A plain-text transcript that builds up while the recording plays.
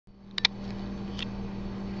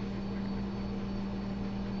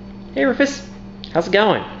Hey Rufus, how's it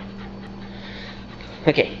going?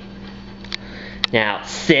 Okay. Now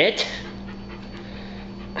sit.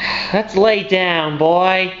 Let's lay down,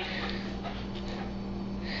 boy.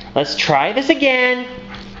 Let's try this again.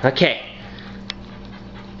 Okay.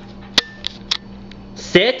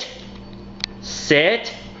 Sit.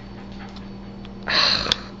 Sit.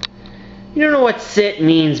 You don't know what sit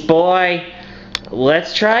means, boy.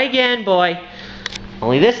 Let's try again, boy.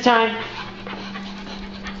 Only this time.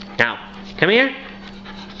 Now, come here.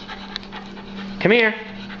 Come here.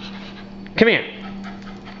 Come here.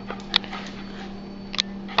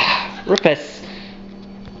 Rufus.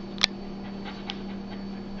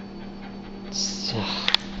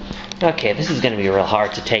 Okay, this is going to be real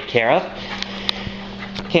hard to take care of.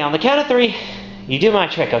 Okay, on the count of 3, you do my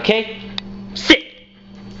trick, okay? Sit.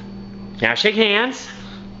 Now shake hands.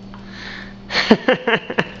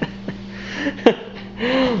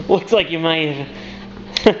 Looks like you might have...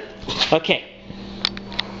 Okay.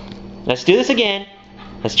 Let's do this again.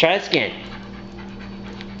 Let's try this again.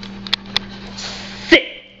 Sit.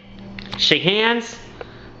 Shake hands.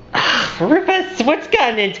 Rufus, what's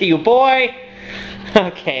gotten into you, boy?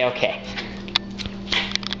 Okay, okay.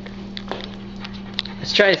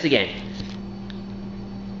 Let's try this again.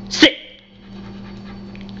 Sit.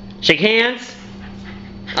 Shake hands.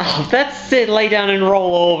 Oh, that's it. Lay down and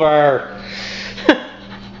roll over.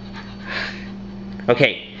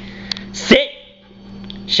 Okay. Sit.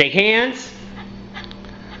 Shake hands.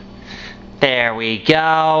 There we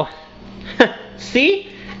go. See?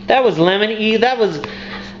 That was lemon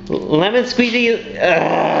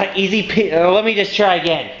squeezy. Easy. Let me just try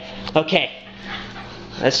again. Okay.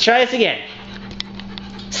 Let's try this again.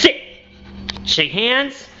 Sit. Shake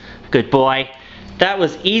hands. Good boy. That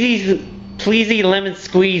was easy pleasy lemon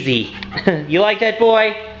squeezy. You like that,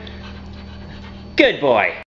 boy? Good boy.